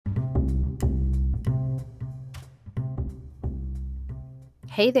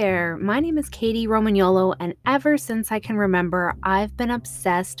Hey there, my name is Katie Romagnolo, and ever since I can remember, I've been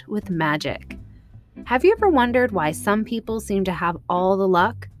obsessed with magic. Have you ever wondered why some people seem to have all the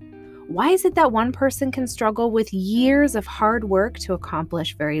luck? Why is it that one person can struggle with years of hard work to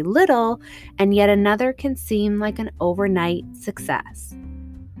accomplish very little, and yet another can seem like an overnight success?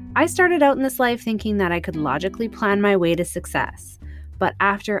 I started out in this life thinking that I could logically plan my way to success. But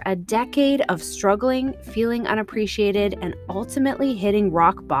after a decade of struggling, feeling unappreciated, and ultimately hitting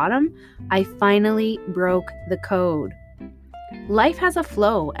rock bottom, I finally broke the code. Life has a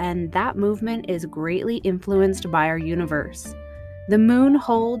flow, and that movement is greatly influenced by our universe. The moon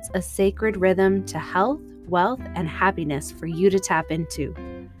holds a sacred rhythm to health, wealth, and happiness for you to tap into.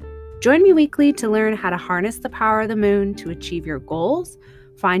 Join me weekly to learn how to harness the power of the moon to achieve your goals,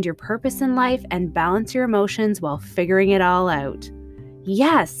 find your purpose in life, and balance your emotions while figuring it all out.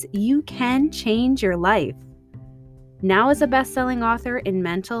 Yes, you can change your life. Now, as a best-selling author in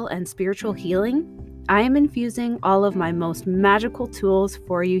mental and spiritual healing, I am infusing all of my most magical tools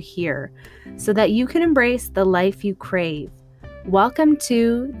for you here so that you can embrace the life you crave. Welcome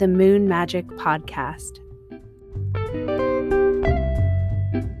to the Moon Magic Podcast.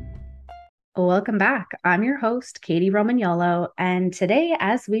 Welcome back. I'm your host, Katie Romagnolo, and today,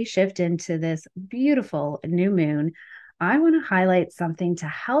 as we shift into this beautiful new moon, I want to highlight something to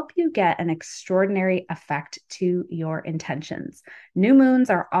help you get an extraordinary effect to your intentions. New moons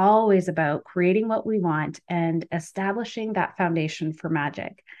are always about creating what we want and establishing that foundation for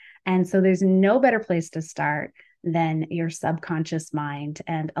magic. And so there's no better place to start than your subconscious mind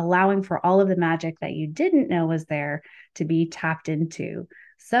and allowing for all of the magic that you didn't know was there to be tapped into.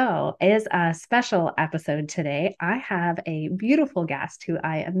 So, as a special episode today, I have a beautiful guest who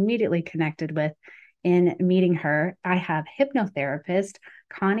I immediately connected with in meeting her. I have hypnotherapist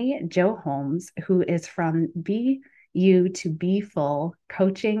Connie Jo Holmes, who is from Be You to Be Full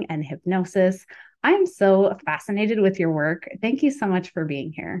Coaching and Hypnosis. I am so fascinated with your work. Thank you so much for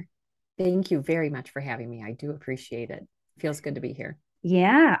being here. Thank you very much for having me. I do appreciate it. Feels good to be here.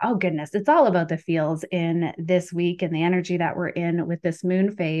 Yeah. Oh, goodness. It's all about the feels in this week and the energy that we're in with this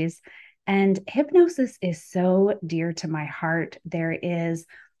moon phase. And hypnosis is so dear to my heart. There is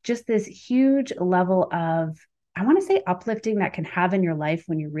just this huge level of, I want to say, uplifting that can have in your life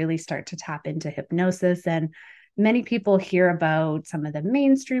when you really start to tap into hypnosis. And many people hear about some of the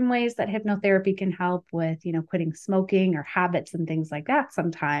mainstream ways that hypnotherapy can help with, quitting smoking or habits and things like that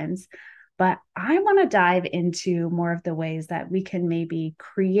sometimes. But I want to dive into more of the ways that we can maybe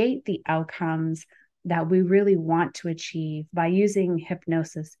create the outcomes that we really want to achieve by using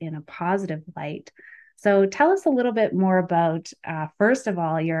hypnosis in a positive light. So tell us a little bit more about, first of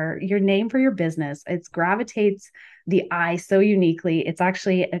all, your name for your business. It's gravitates the I so uniquely. It's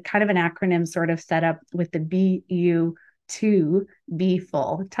actually a kind of an acronym sort of set up with the BU to be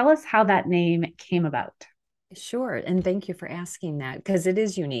full. Tell us how that name came about. Sure. And thank you for asking that because it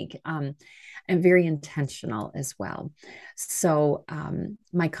is unique and very intentional as well. So,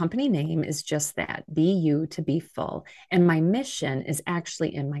 my company name is just that, Be You to Be Full. And my mission is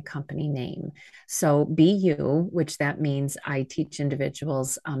actually in my company name. So, Be You, which that means I teach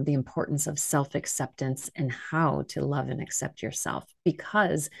individuals the importance of self acceptance and how to love and accept yourself.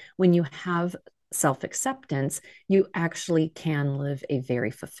 Because when you have self acceptance, you actually can live a very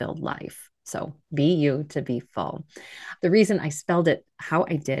fulfilled life. So, be you to be full. The reason I spelled it how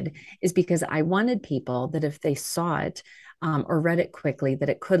I did is because I wanted people that if they saw it or read it quickly, that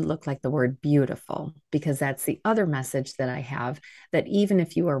it could look like the word beautiful, because that's the other message that I have, that even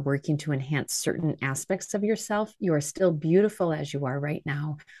if you are working to enhance certain aspects of yourself, you are still beautiful as you are right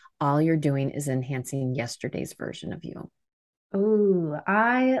now. All you're doing is enhancing yesterday's version of you. Oh,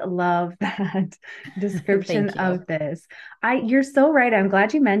 I love that description Thank you. of this. You're so right. I'm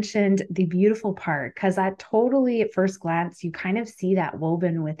glad you mentioned the beautiful part because that totally at first glance, you kind of see that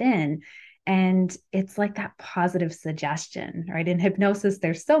woven within. And it's like that positive suggestion, right? In hypnosis,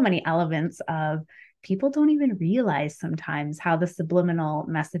 there's so many elements of people don't even realize sometimes how the subliminal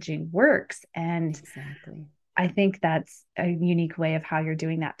messaging works. And Exactly. I think that's a unique way of how you're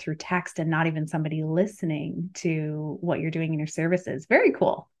doing that through text and not even somebody listening to what you're doing in your services. Very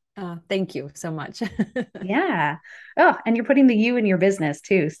cool. Thank you so much. Yeah. Oh, and you're putting the you in your business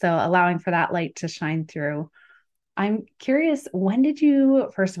too. So allowing for that light to shine through. I'm curious, when did you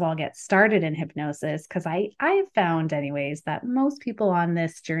first of all get started in hypnosis? Because I have found anyways that most people on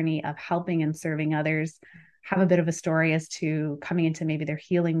this journey of helping and serving others have a bit of a story as to coming into maybe their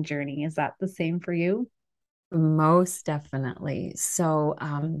healing journey. Is that the same for you? Most definitely. So,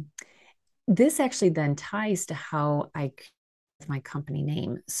 this actually then ties to how I my company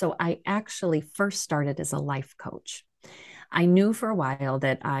name. So, I actually first started as a life coach. I knew for a while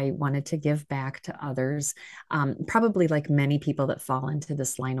that I wanted to give back to others. Probably like many people that fall into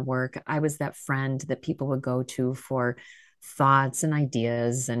this line of work, I was that friend that people would go to for thoughts and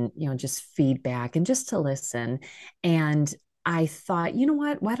ideas and, just feedback and just to listen. And I thought, you know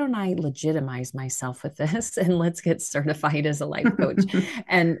what? Why don't I legitimize myself with this and let's get certified as a life coach?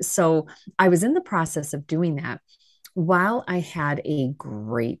 And so I was in the process of doing that while I had a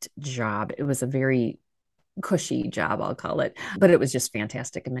great job. It was a very cushy job, I'll call it, but it was just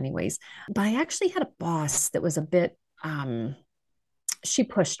fantastic in many ways. But I actually had a boss that was a bit, she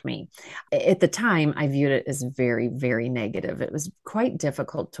pushed me. At the time, I viewed it as very, very negative. It was quite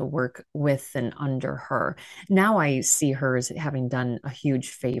difficult to work with and under her. Now I see her as having done a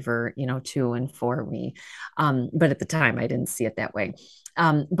huge favor, to and for me. But at the time, I didn't see it that way.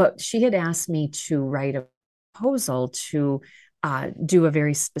 But she had asked me to write a proposal to do a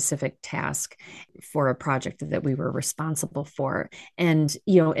very specific task for a project that we were responsible for. And,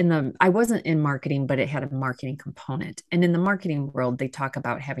 I wasn't in marketing, but it had a marketing component. And in the marketing world, they talk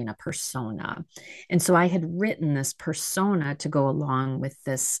about having a persona. And so I had written this persona to go along with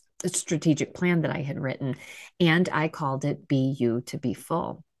this strategic plan that I had written. And I called it Be You to Be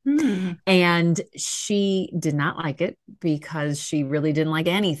Full. And she did not like it because she really didn't like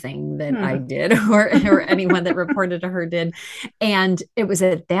anything that I did or anyone that reported to her did. And it was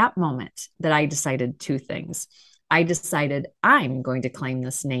at that moment that I decided two things. I decided I'm going to claim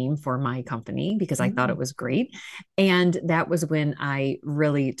this name for my company because I thought it was great. And that was when I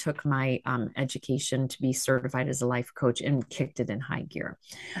really took my education to be certified as a life coach and kicked it in high gear.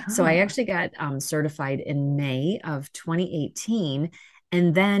 So I actually got certified in May of 2018.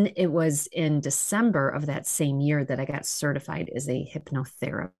 And then it was in December of that same year that I got certified as a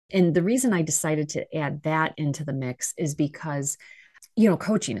hypnotherapist. And the reason I decided to add that into the mix is because,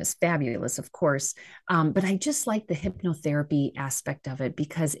 coaching is fabulous, of course. But I just like the hypnotherapy aspect of it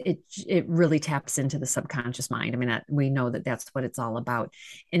because it really taps into the subconscious mind. I mean, we know that that's what it's all about.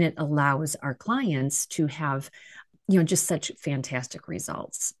 And it allows our clients to have just such fantastic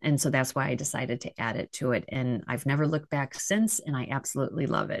results. And so that's why I decided to add it to it. And I've never looked back since, and I absolutely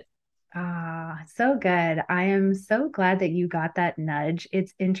love it. Ah, so good. I am so glad that you got that nudge.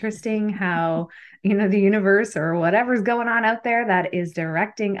 It's interesting how, the universe or whatever's going on out there that is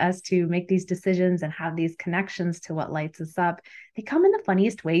directing us to make these decisions and have these connections to what lights us up. They come in the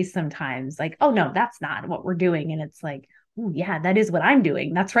funniest ways sometimes. Like, oh no, that's not what we're doing. And it's like, oh yeah, that is what I'm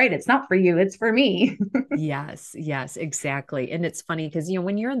doing. That's right. It's not for you, it's for me. Yes, exactly. And it's funny because,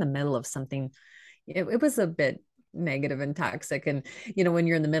 when you're in the middle of something, it was a bit negative and toxic. And, when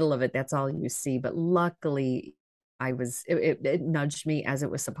you're in the middle of it, that's all you see. But luckily, it nudged me as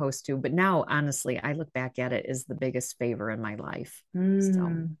it was supposed to. But now, honestly, I look back at it as the biggest favor in my life.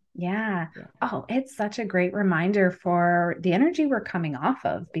 So, yeah. Oh, it's such a great reminder for the energy we're coming off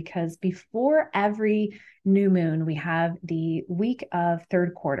of because before every new moon, we have the week of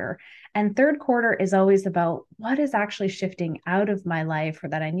third quarter. And third quarter is always about what is actually shifting out of my life or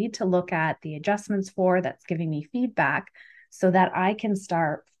that I need to look at the adjustments for that's giving me feedback so that I can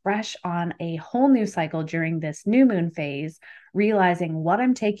start fresh on a whole new cycle during this new moon phase, realizing what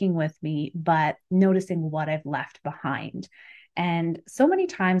I'm taking with me, but noticing what I've left behind. And so many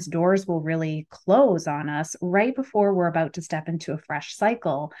times doors will really close on us right before we're about to step into a fresh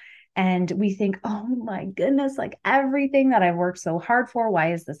cycle. And we think, oh my goodness, like everything that I've worked so hard for,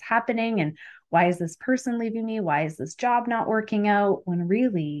 why is this happening? And why is this person leaving me? Why is this job not working out? When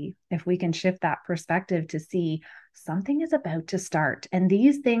really, if we can shift that perspective to see something is about to start and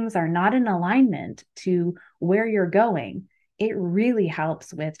these things are not in alignment to where you're going, it really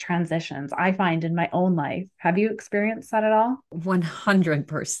helps with transitions, I find in my own life. Have you experienced that at all?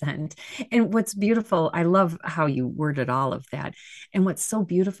 100%. And what's beautiful, I love how you worded all of that. And what's so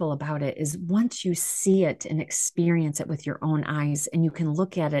beautiful about it is once you see it and experience it with your own eyes, and you can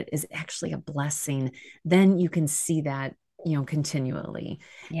look at it as actually a blessing, then you can see that, continually.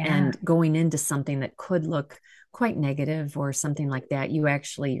 Yeah. And going into something that could look quite negative or something like that,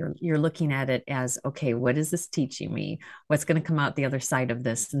 you're looking at it as, okay, what is this teaching me? What's going to come out the other side of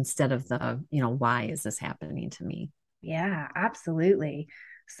this instead of the, why is this happening to me? Yeah, absolutely.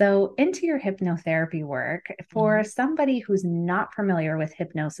 So, into your hypnotherapy work, for Mhm. somebody who's not familiar with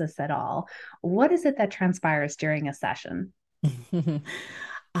hypnosis at all, what is it that transpires during a session?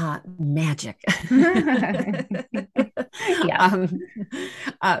 Magic. Yes.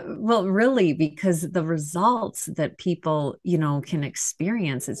 um, well, really, because the results that people, can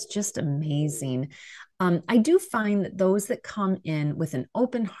experience, it's just amazing. I do find that those that come in with an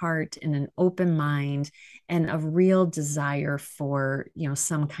open heart and an open mind and a real desire for,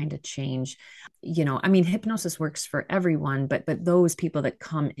 some kind of change, I mean, hypnosis works for everyone, but those people that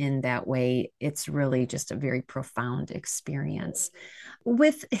come in that way, it's really just a very profound experience.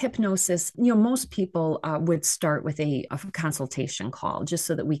 With hypnosis, most people would start with a consultation call just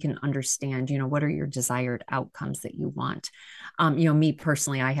so that we can understand, what are your desired outcomes that you want. Me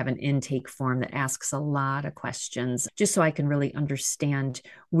personally, I have an intake form that asks a lot of questions just so I can really understand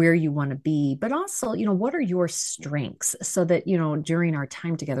where you want to be, but also, what are your strengths so that, during our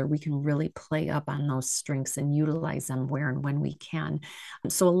time together, we can really play up on those strengths and utilize them where and when we can.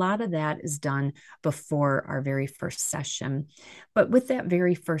 So a lot of that is done before our very first session. But with that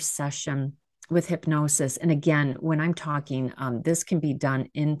very first session, with hypnosis. And again, when I'm talking, this can be done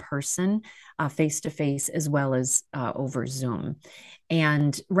in person, face to face, as well as over Zoom.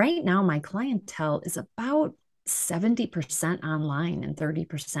 And right now, my clientele is about 70% online and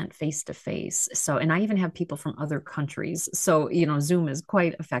 30% face to face. So, and I even have people from other countries. So, Zoom is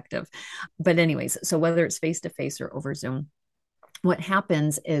quite effective. But, anyways, so whether it's face to face or over Zoom, what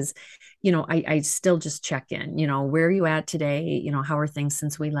happens is, I still just check in, where are you at today? How are things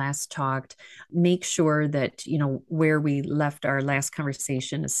since we last talked? Make sure that, where we left our last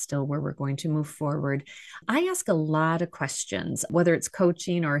conversation is still where we're going to move forward. I ask a lot of questions, whether it's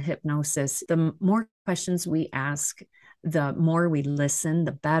coaching or hypnosis. The more questions we ask, the more we listen,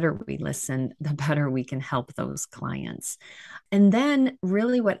 the better we listen, the better we can help those clients. And then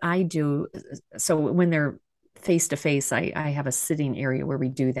really what I do, so when they're face to face, I have a sitting area where we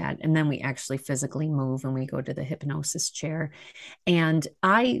do that. And then we actually physically move and we go to the hypnosis chair. And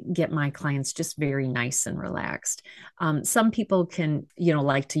I get my clients just very nice and relaxed. Some people can,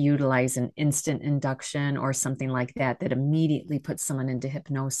 like to utilize an instant induction or something like that, that immediately puts someone into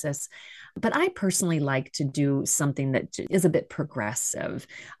hypnosis. But I personally like to do something that is a bit progressive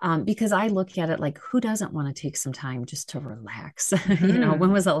because I look at it like, who doesn't want to take some time just to relax?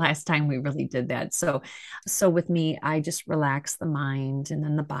 When was the last time we really did that? So with me, I just relax the mind and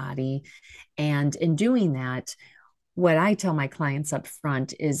then the body. And in doing that, what I tell my clients up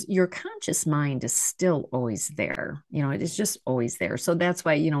front is your conscious mind is still always there. It is just always there. So that's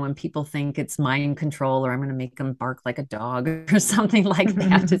why, when people think it's mind control or I'm going to make them bark like a dog or something like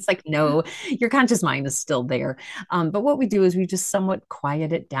that, it's like, no, your conscious mind is still there. But what we do is we just somewhat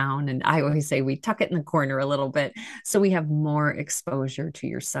quiet it down. And I always say we tuck it in the corner a little bit so we have more exposure to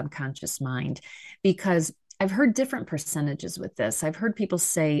your subconscious mind, because I've heard different percentages with this. I've heard people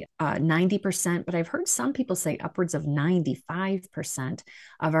say 90%, but I've heard some people say upwards of 95%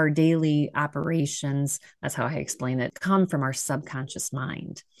 of our daily operations, that's how I explain it, come from our subconscious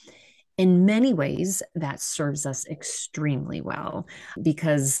mind. In many ways, that serves us extremely well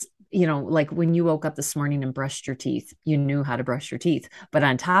because like when you woke up this morning and brushed your teeth, you knew how to brush your teeth. But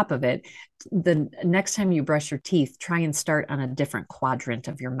on top of it, the next time you brush your teeth, try and start on a different quadrant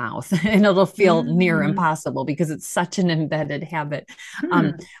of your mouth and it'll feel near impossible because it's such an embedded habit.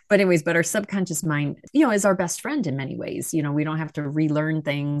 But our subconscious mind, is our best friend in many ways. We don't have to relearn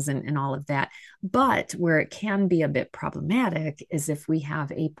things and all of that. But where it can be a bit problematic is if we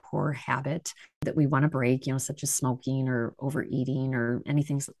have a poor habit that we want to break, such as smoking or overeating or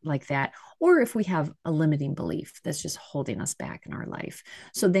anything like that, or if we have a limiting belief that's just holding us back in our life.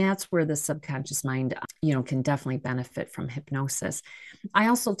 So that's where the subconscious mind, can definitely benefit from hypnosis. I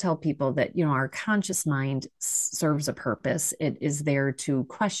also tell people that, our conscious mind serves a purpose. It is there to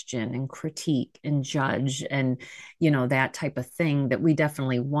question and critique and judge and, that type of thing that we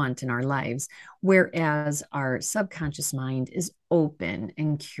definitely want in our lives. Whereas our subconscious mind is open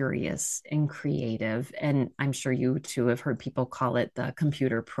and curious and creative. And I'm sure you too have heard people call it the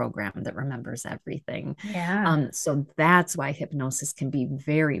computer program that remembers everything. Yeah. So that's why hypnosis can be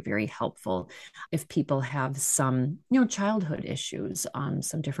very, very helpful if people have some, childhood issues,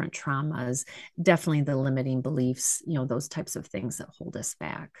 some different traumas, definitely the limiting beliefs, those types of things that hold us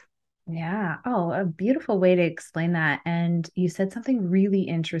back. Yeah. Oh, a beautiful way to explain that. And you said something really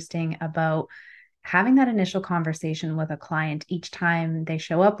interesting about having that initial conversation with a client each time they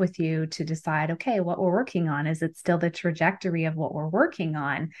show up with you to decide, okay, what we're working on, is it still the trajectory of what we're working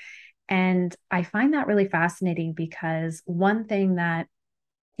on? And I find that really fascinating because one thing that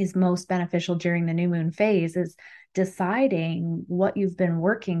is most beneficial during the new moon phase is deciding what you've been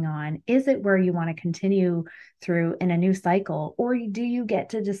working on. Is it where you want to continue through in a new cycle? Or do you get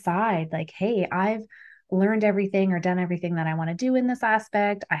to decide, like, hey, I've learned everything or done everything that I want to do in this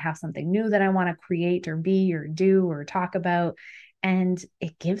aspect. I have something new that I want to create or be or do or talk about. And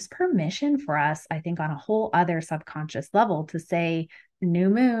it gives permission for us, I think, on a whole other subconscious level to say, new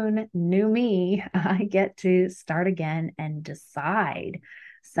moon, new me, I get to start again and decide.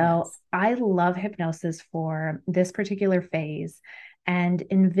 So Yes. I love hypnosis for this particular phase. and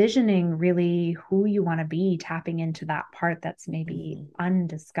envisioning really who you want to be, tapping into that part that's maybe Mhm.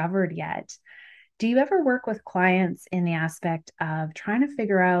 undiscovered yet. Do you ever work with clients in the aspect of trying to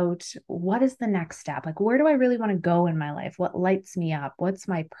figure out what is the next step? Like, where do I really want to go in my life? What lights me up? What's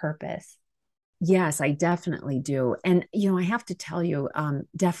my purpose? Yes, I definitely do. And, I have to tell you,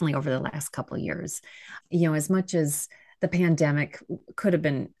 definitely over the last couple of years, as much as the pandemic could have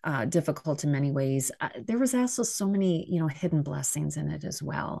been difficult in many ways, there was also so many, hidden blessings in it as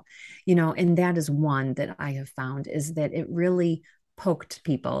well. And that is one that I have found is that it really poked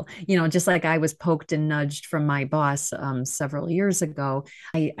people, just like I was poked and nudged from my boss several years ago.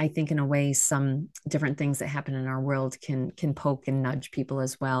 I think in a way, some different things that happen in our world can poke and nudge people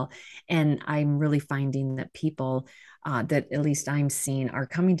as well. And I'm really finding that people that at least I'm seeing are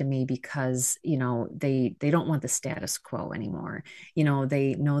coming to me because they don't want the status quo anymore.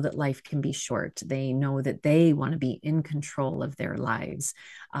 They know that life can be short. They know that they want to be in control of their lives,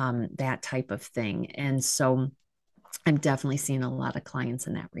 that type of thing. And so I'm definitely seeing a lot of clients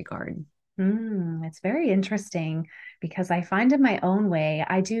in that regard. It's very interesting because I find in my own way,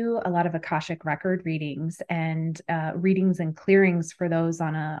 I do a lot of Akashic record readings and readings and clearings for those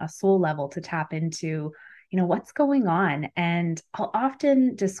on a soul level to tap into, what's going on. And I'll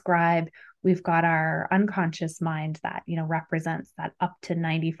often describe we've got our unconscious mind that, represents that up to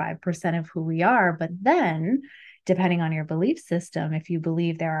 95% of who we are. But then, depending on your belief system, if you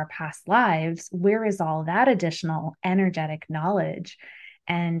believe there are past lives, where is all that additional energetic knowledge?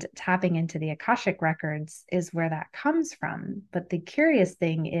 And tapping into the Akashic records is where that comes from. But the curious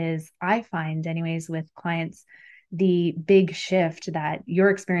thing is, I find, anyways, with clients, the big shift that you're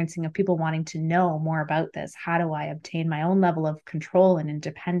experiencing of people wanting to know more about this. How do I obtain my own level of control and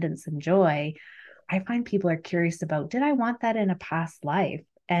independence and joy? I find people are curious about, did I want that in a past life?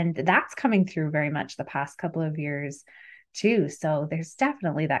 And that's coming through very much the past couple of years too. So there's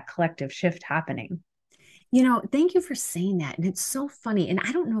definitely that collective shift happening. Thank you for saying that. And it's so funny. And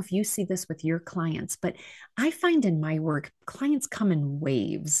I don't know if you see this with your clients, but I find in my work, clients come in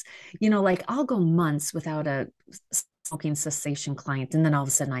waves. Like I'll go months without a smoking cessation client. And then all of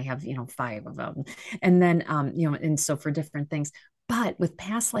a sudden I have, five of them. And then, and so for different things. But with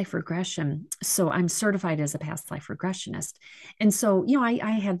past life regression, so I'm certified as a past life regressionist. And so,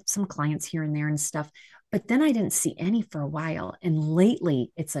 I had some clients here and there and stuff, but then I didn't see any for a while. And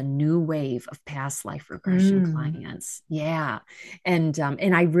lately, it's a new wave of past life regression Mm. clients. Yeah. And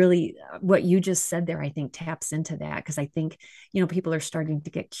I really, what you just said there, I think taps into that because I think, people are starting to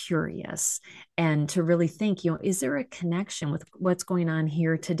get curious and to really think, is there a connection with what's going on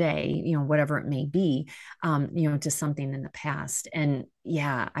here today, whatever it may be, to something in the past. And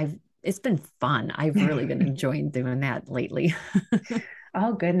yeah, it's been fun. I've really been enjoying doing that lately.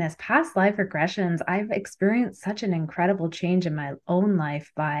 Oh, goodness. Past life regressions. I've experienced such an incredible change in my own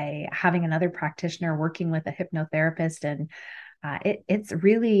life by having another practitioner working with a hypnotherapist. And it's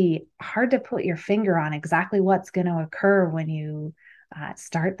really hard to put your finger on exactly what's going to occur when you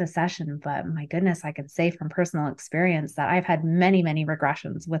start the session. But my goodness, I can say from personal experience that I've had many, many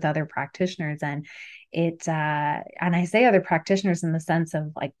regressions with other practitioners. And I say other practitioners in the sense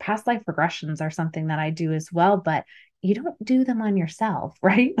of like past life regressions are something that I do as well, but you don't do them on yourself,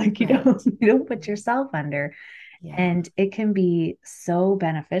 right? Like you don't Right. you don't put yourself under. Yeah. And it can be so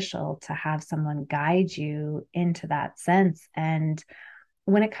beneficial to have someone guide you into that sense. And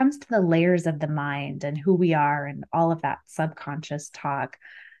when it comes to the layers of the mind and who we are and all of that subconscious talk,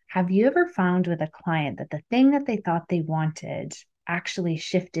 have you ever found with a client that the thing that they thought they wanted actually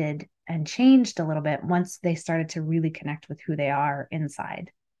shifted and changed a little bit once they started to really connect with who they are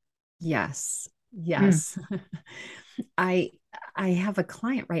inside? Yes. Mm. Yes. I I have a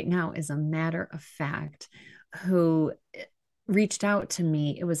client right now, as a matter of fact, who reached out to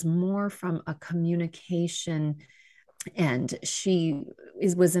me. It was more from a communication, and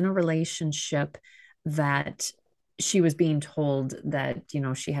was in a relationship that she was being told that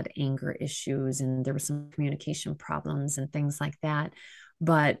she had anger issues and there was some communication problems and things like that.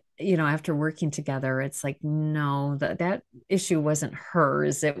 But after working together, it's like, no, that issue wasn't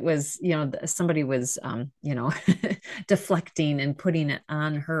hers. It was, somebody was deflecting and putting it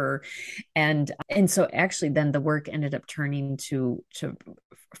on her. And so actually then the work ended up turning to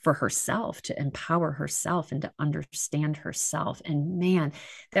for herself, to empower herself and to understand herself. And man,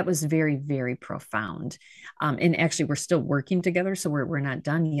 that was very, very profound. And actually we're still working together, so we're not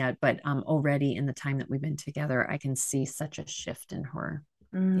done yet, but already in the time that we've been together, I can see such a shift in her.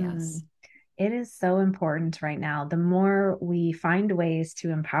 Yes. Mm. It is so important right now. The more we find ways to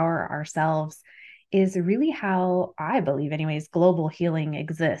empower ourselves is really how I believe anyways global healing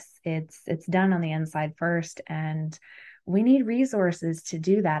exists. It's done on the inside first, and we need resources to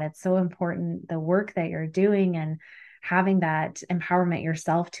do that. It's so important, the work that you're doing and having that empowerment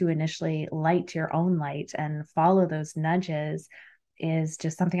yourself to initially light your own light and follow those nudges is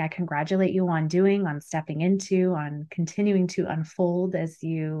just something I congratulate you on doing, on stepping into, on continuing to unfold as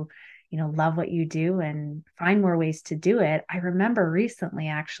you love what you do and find more ways to do it. I remember recently,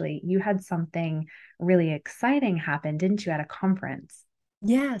 actually, you had something really exciting happen, didn't you, at a conference?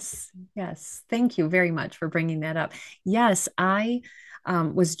 Yes, yes. Thank you very much for bringing that up. Yes, I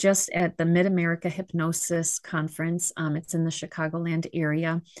was just at the Mid America Hypnosis Conference. It's in the Chicagoland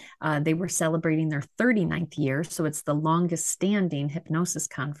area. They were celebrating their 39th year, so it's the longest standing hypnosis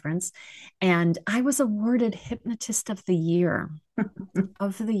conference. And I was awarded Hypnotist of the Year,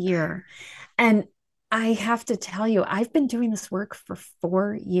 of the year. And I have to tell you, I've been doing this work for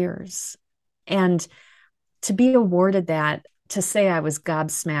 4 years. And to be awarded that, to say I was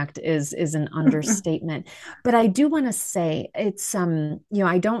gobsmacked is an understatement. But I do want to say it's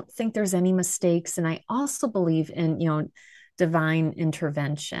I don't think there's any mistakes. And I also believe in, divine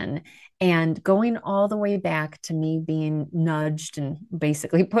intervention, and going all the way back to me being nudged and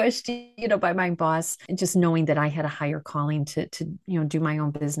basically pushed, by my boss, and just knowing that I had a higher calling to do my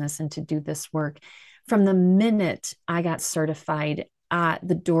own business and to do this work. From the minute I got certified,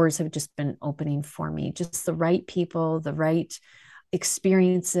 the doors have just been opening for me. Just the right people, the right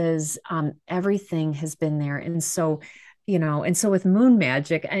experiences, everything has been there. And so with Moon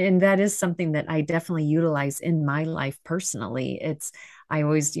Magic, and that is something that I definitely utilize in my life personally. I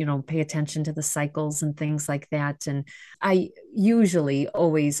always, pay attention to the cycles and things like that. And I usually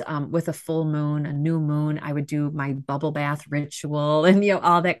always, with a full moon, a new moon, I would do my bubble bath ritual and,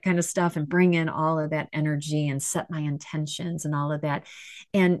 all that kind of stuff, and bring in all of that energy and set my intentions and all of that.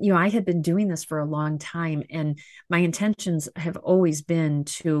 And, I had been doing this for a long time, and my intentions have always been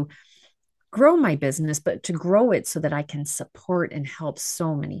to grow my business, but to grow it so that I can support and help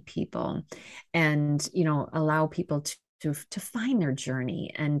so many people, and, allow people to find their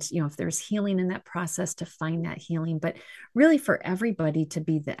journey. And, if there's healing in that process, to find that healing, but really for everybody to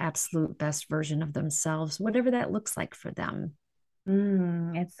be the absolute best version of themselves, whatever that looks like for them.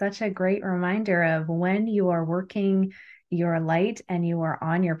 It's such a great reminder of when you are working your light and you are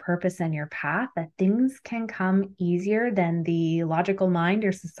on your purpose and your path, that things can come easier than the logical mind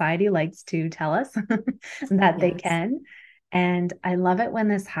or society likes to tell us that they Yes. can. And I love it when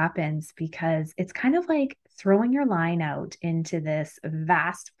this happens because it's kind of like throwing your line out into this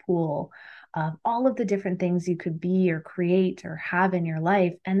vast pool of all of the different things you could be or create or have in your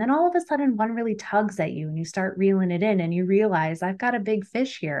life. And then all of a sudden, one really tugs at you and you start reeling it in and you realize, I've got a big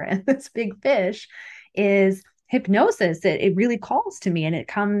fish here. And this big fish is hypnosis. It really calls to me, and it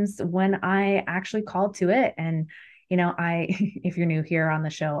comes when I actually call to it. And if you're new here on the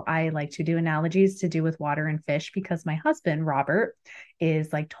show, I like to do analogies to do with water and fish because my husband, Robert,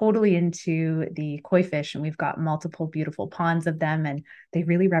 is like totally into the koi fish, and we've got multiple beautiful ponds of them, and they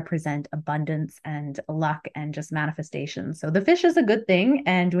really represent abundance and luck and just manifestation. So the fish is a good thing.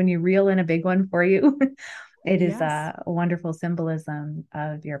 And when you reel in a big one for you, it is Yes. a wonderful symbolism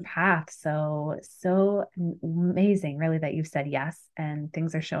of your path. So amazing, really, that you've said yes and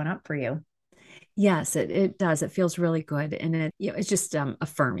things are showing up for you. Yes, it does. It feels really good. And it's just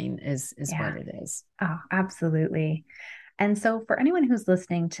affirming is what Yeah. it is. Oh, absolutely. And so, for anyone who's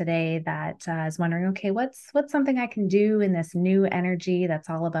listening today that is wondering, okay, what's something I can do in this new energy that's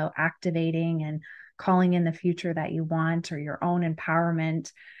all about activating and calling in the future that you want or your own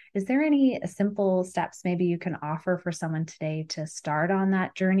empowerment? Is there any simple steps maybe you can offer for someone today to start on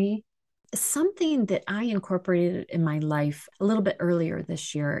that journey? Something that I incorporated in my life a little bit earlier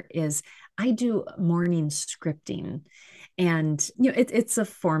this year is I do morning scripting. And it's a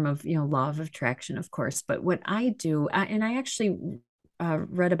form of law of attraction, of course. But what I do, and I actually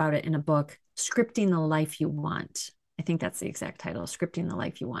read about it in a book, Scripting the Life You Want. I think that's the exact title, Scripting the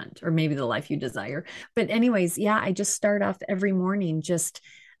Life You Want, or maybe the life you desire. But anyways, yeah, I just start off every morning. Just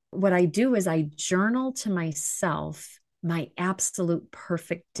what I do is I journal to myself my absolute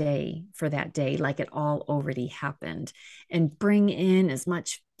perfect day for that day, like it all already happened, and bring in as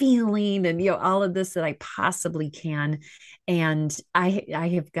much feeling and all of this that I possibly can. And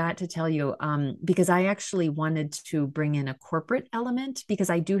I have got to tell you, because I actually wanted to bring in a corporate element, because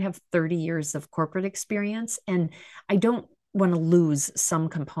I do have 30 years of corporate experience, and I don't want to lose some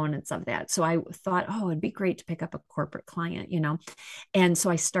components of that. So I thought, oh, it'd be great to pick up a corporate client. And so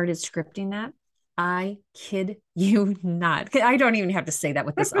I started scripting that. I kid you not. I don't even have to say that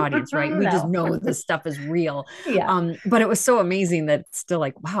with this audience, right? We just No. know this stuff is real. Yeah. But it was so amazing that it's still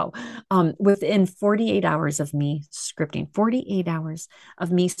like, wow. Within 48 hours of me scripting, 48 hours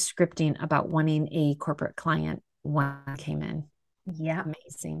of me scripting about wanting a corporate client, when I came in. Yeah.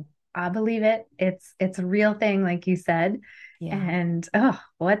 Amazing. I believe it. It's a real thing, like you said. Yeah. And oh,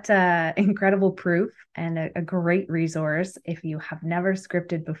 what incredible proof and a great resource. If you have never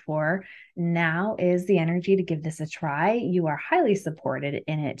scripted before, now is the energy to give this a try. You are highly supported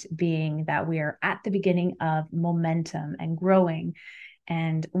in it, being that we are at the beginning of momentum and growing.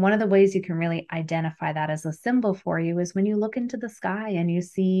 And one of the ways you can really identify that as a symbol for you is when you look into the sky and you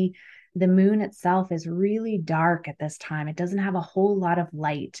see the moon itself is really dark at this time. It doesn't have a whole lot of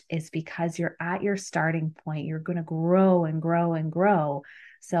light. It's because you're at your starting point. You're going to grow and grow and grow.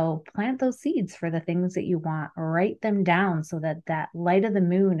 So plant those seeds for the things that you want. Write them down so that that light of the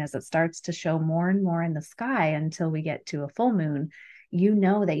moon, as it starts to show more and more in the sky until we get to a full moon, you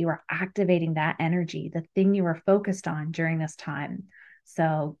know that you are activating that energy, the thing you are focused on during this time.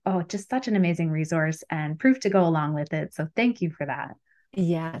 So, oh, just such an amazing resource and proof to go along with it. So, thank you for that.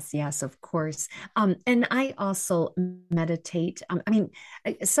 Yes, yes, of course. And I also meditate. I mean,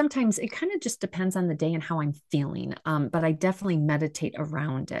 sometimes it kind of just depends on the day and how I'm feeling. But I definitely meditate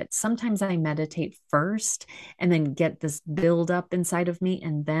around it. Sometimes I meditate first and then get this build up inside of me,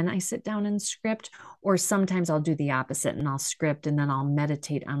 and then I sit down and script. Or sometimes I'll do the opposite and I'll script and then I'll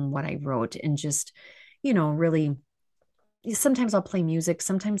meditate on what I wrote and just, really sometimes I'll play music.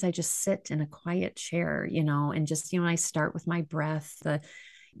 Sometimes I just sit in a quiet chair, and just, I start with my breath, the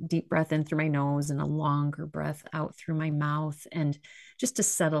deep breath in through my nose and a longer breath out through my mouth. And just to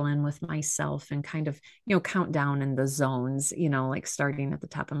settle in with myself and kind of, count down in the zones, like starting at the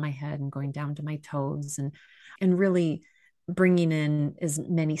top of my head and going down to my toes and really bringing in as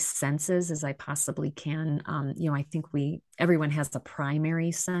many senses as I possibly can. I think everyone has a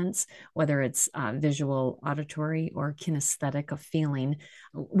primary sense, whether it's visual, auditory, or kinesthetic of feeling.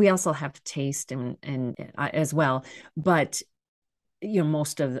 We also have taste and as well, but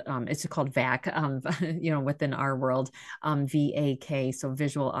most of it's called VAC, within our world, VAK, so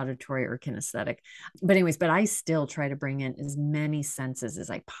visual, auditory, or kinesthetic. But I still try to bring in as many senses as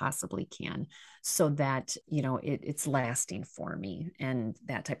I possibly can so that, it's lasting for me and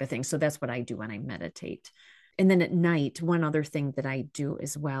that type of thing. So that's what I do when I meditate. And then at night, one other thing that I do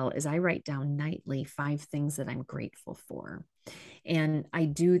as well is I write down nightly 5 things that I'm grateful for. And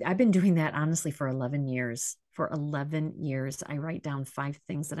I've been doing that honestly for 11 years. For 11 years, I write down 5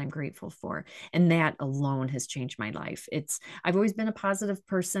 things that I'm grateful for. And that alone has changed my life. I've always been a positive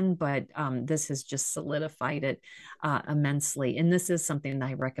person, but this has just solidified it immensely. And this is something that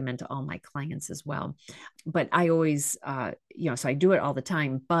I recommend to all my clients as well. But I always, so I do it all the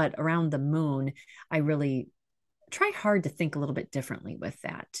time, but around the moon, I really try hard to think a little bit differently with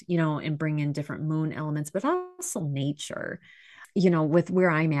that, and bring in different moon elements, but also nature. With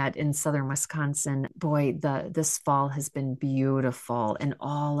where I'm at in southern Wisconsin, boy, this fall has been beautiful and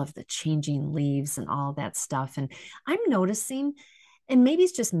all of the changing leaves and all that stuff. And I'm noticing, and maybe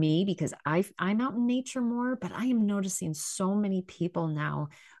it's just me because I'm out in nature more, but I am noticing so many people now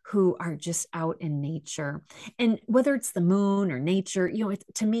who are just out in nature. And whether it's the moon or nature,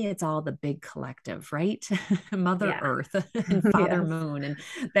 to me, it's all the big collective, right? Mother Earth and Father Moon and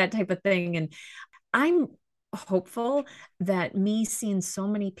that type of thing. And I'm hopeful that me seeing so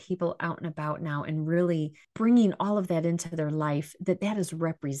many people out and about now and really bringing all of that into their life, that is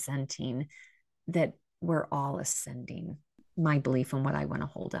representing that we're all ascending, my belief and what I want to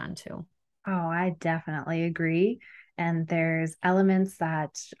hold on to. Oh, I definitely agree. And there's elements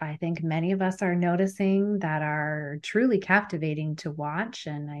that I think many of us are noticing that are truly captivating to watch.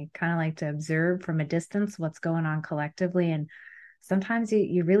 And I kind of like to observe from a distance what's going on collectively. And sometimes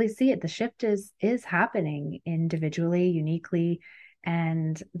you really see it. The shift is happening individually, uniquely.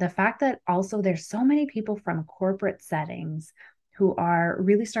 And the fact that also there's so many people from corporate settings who are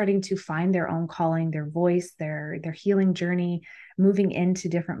really starting to find their own calling, their voice, their healing journey, moving into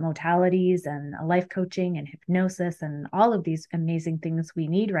different modalities and life coaching and hypnosis and all of these amazing things we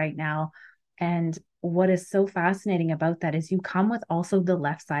need right now. And what is so fascinating about that is you come with also the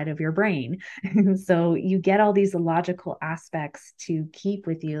left side of your brain. So you get all these logical aspects to keep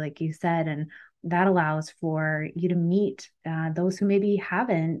with you, like you said, and that allows for you to meet those who maybe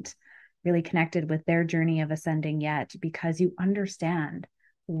haven't really connected with their journey of ascending yet, because you understand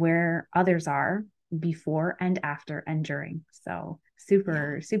where others are before and after and during. So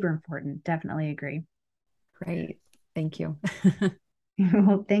super important. Definitely agree. Great. Thank you.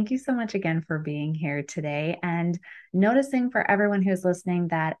 Well, thank you so much again for being here today and noticing for everyone who's listening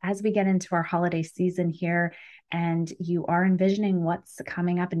that as we get into our holiday season here and you are envisioning what's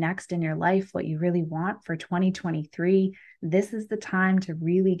coming up next in your life, what you really want for 2023, this is the time to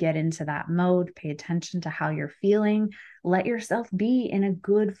really get into that mode. Pay attention to how you're feeling. Let yourself be in a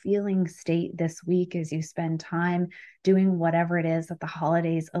good feeling state this week as you spend time doing whatever it is that the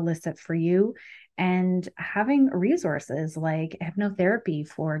holidays elicit for you, and having resources like hypnotherapy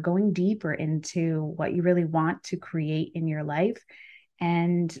for going deeper into what you really want to create in your life,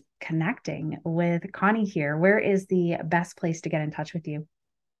 and connecting with Connie here. Where is the best place to get in touch with you?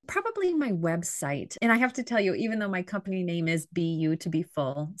 Probably my website. And I have to tell you, even though my company name is Be You to Be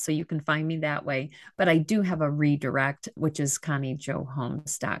Full, so you can find me that way, but I do have a redirect, which is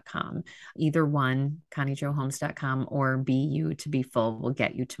ConnieJoHolmes.com. Either one, ConnieJoHolmes.com or Be You to Be Full will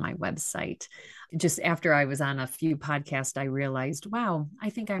get you to my website. Just after I was on a few podcasts, I realized, wow, I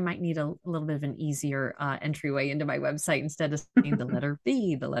think I might need a little bit of an easier entryway into my website instead of saying the letter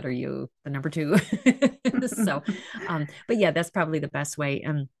B, the letter U, the number 2. So, but yeah, that's probably the best way.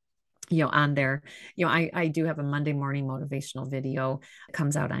 On there, I do have a Monday morning motivational video. It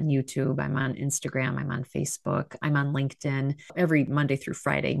comes out on YouTube. I'm on Instagram. I'm on Facebook. I'm on LinkedIn. Every Monday through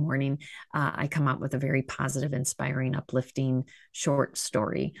Friday morning, I come out with a very positive, inspiring, uplifting short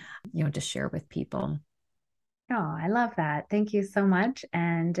story, to share with people. Oh, I love that. Thank you so much.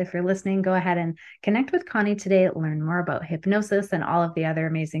 And if you're listening, go ahead and connect with Connie today, learn more about hypnosis and all of the other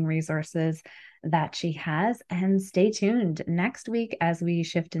amazing resources that she has. And stay tuned next week as we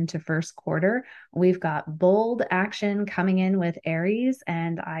shift into first quarter. We've got bold action coming in with Aries,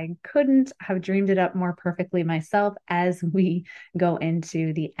 and I couldn't have dreamed it up more perfectly myself as we go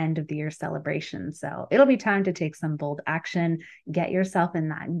into the end of the year celebration. So it'll be time to take some bold action, get yourself in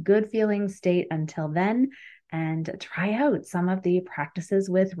that good feeling state until then, and try out some of the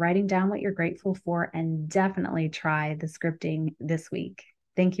practices with writing down what you're grateful for, and definitely try the scripting this week.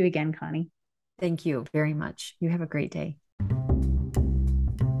 Thank you again, Connie. Thank you very much. You have a great day.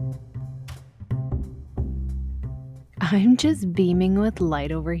 I'm just beaming with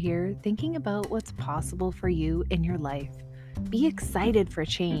light over here, thinking about what's possible for you in your life. Be excited for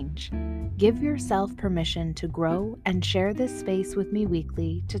change. Give yourself permission to grow and share this space with me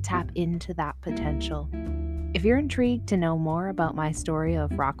weekly to tap into that potential. If you're intrigued to know more about my story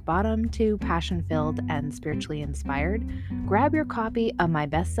of rock bottom to passion-filled and spiritually inspired, grab your copy of my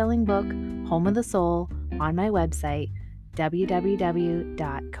best-selling book, Home of the Soul, on my website,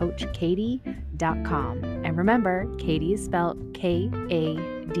 www.coachkatie.com. And remember, Katie is spelled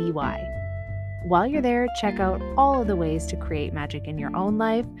K-A-D-Y. While you're there, check out all of the ways to create magic in your own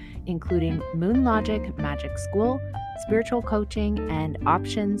life, including Moon Logic Magic School, spiritual coaching, and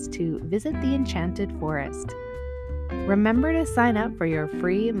options to visit the Enchanted Forest. Remember to sign up for your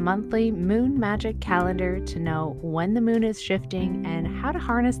free monthly Moon Magic calendar to know when the moon is shifting and how to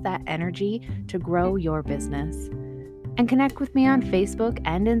harness that energy to grow your business. And connect with me on Facebook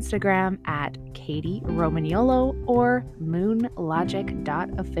and Instagram at Katie Romagnolo or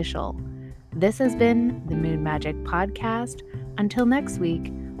moonlogic.official. This has been the Moon Magic Podcast. Until next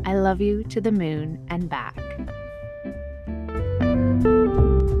week, I love you to the moon and back.